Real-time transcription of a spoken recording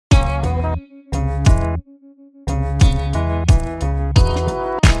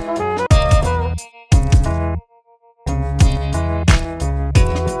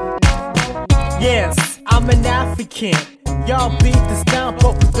African. Y'all beat us down,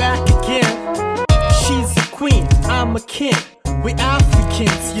 but we're back again. She's a queen, I'm a king. We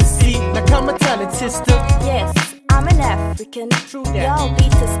Africans, you see. Now come and tell it, sister. Yes, I'm an African. True that. Y'all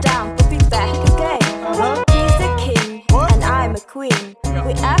beat us down, but we back again. He's a king, and I'm a queen.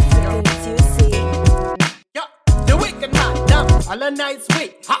 We Africans, you see. Yeah, the wicked man, down, all a nice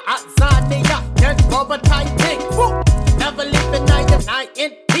way. Zania, get rubber tight thing. Never live in night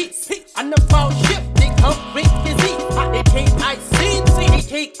in peace. On the foul ship, they come bring disease. They take I see, they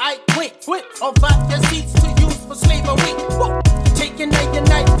take I quit. Over the seats to use for slavery. Taking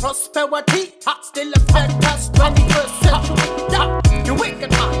night prosperity. Still affect us 21st century. The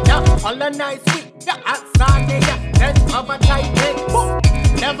wicked man, down, all a nice way. Zania, get rubber tight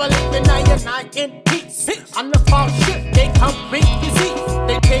thing. Never live in night in peace. On the foul ship, they come bring disease.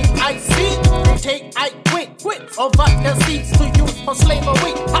 They take I see, they take I quit. Over the seas to use for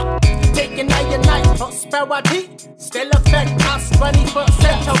slavery. Taking night prosperity. Still affect us 21st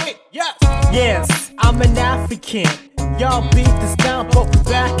century. Yes, I'm an African. Y'all beat us down, but we're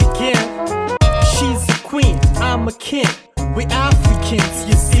back again. She's a queen, I'm a king. We Africans,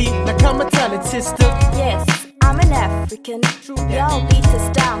 you see. Now come and tell it, sister. Yes, I'm an African. Y'all beat us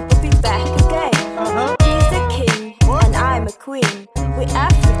down, but we back again. He's a king, and I'm a queen. We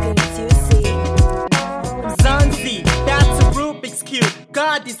Africans, you see. Zanzi, that's a Rubik's Cube.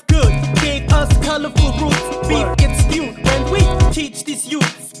 God is good, gave us colorful roots. Beef gets stewed when we teach these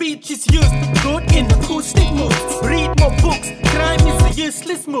youth. Speech is used, good in acoustic moods. Read more books, crime is a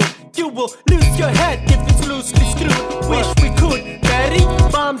useless move. You will lose your head if it's loosely screwed. Wish we could bury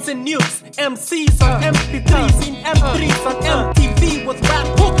bombs and nukes. MCs on MP3s in M3s on MTV with rap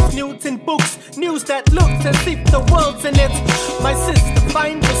hooks, nudes and books. News that looks as if the world's in it. My sister,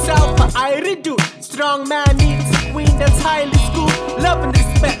 find yourself a Irie dude. Strong man needs a queen that's highly schooled. Love and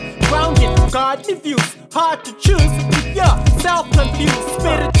respect, grounded, godly views. Hard to choose if you're self-confused.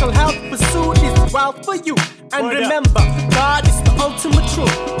 Spiritual health pursuit is wealth for you. And remember, God is the ultimate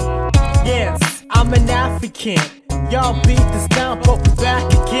truth. Yes, I'm an African. Y'all beat us down, but we're back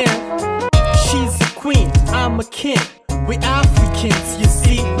again. She's a queen, I'm a king. We Africans, you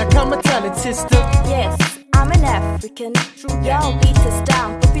see. Now come and tell it, sister. Yes, I'm an African. Y'all beat us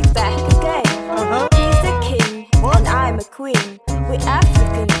down, but we back again. He's a king, and I'm a queen. We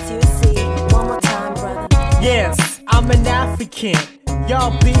Africans, you see. One more time, brother. Yes, I'm an African.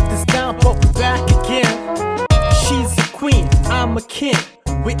 Y'all beat us down, but we're back again. She's a queen, I'm a king.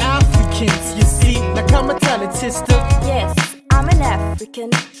 We Africans, you see. Now come and tell it, sister. Yes, I'm an African.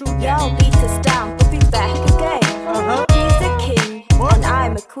 Y'all beat us down, but we back again. He's a king, and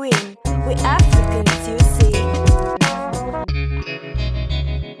I'm a queen. We Africans, you see.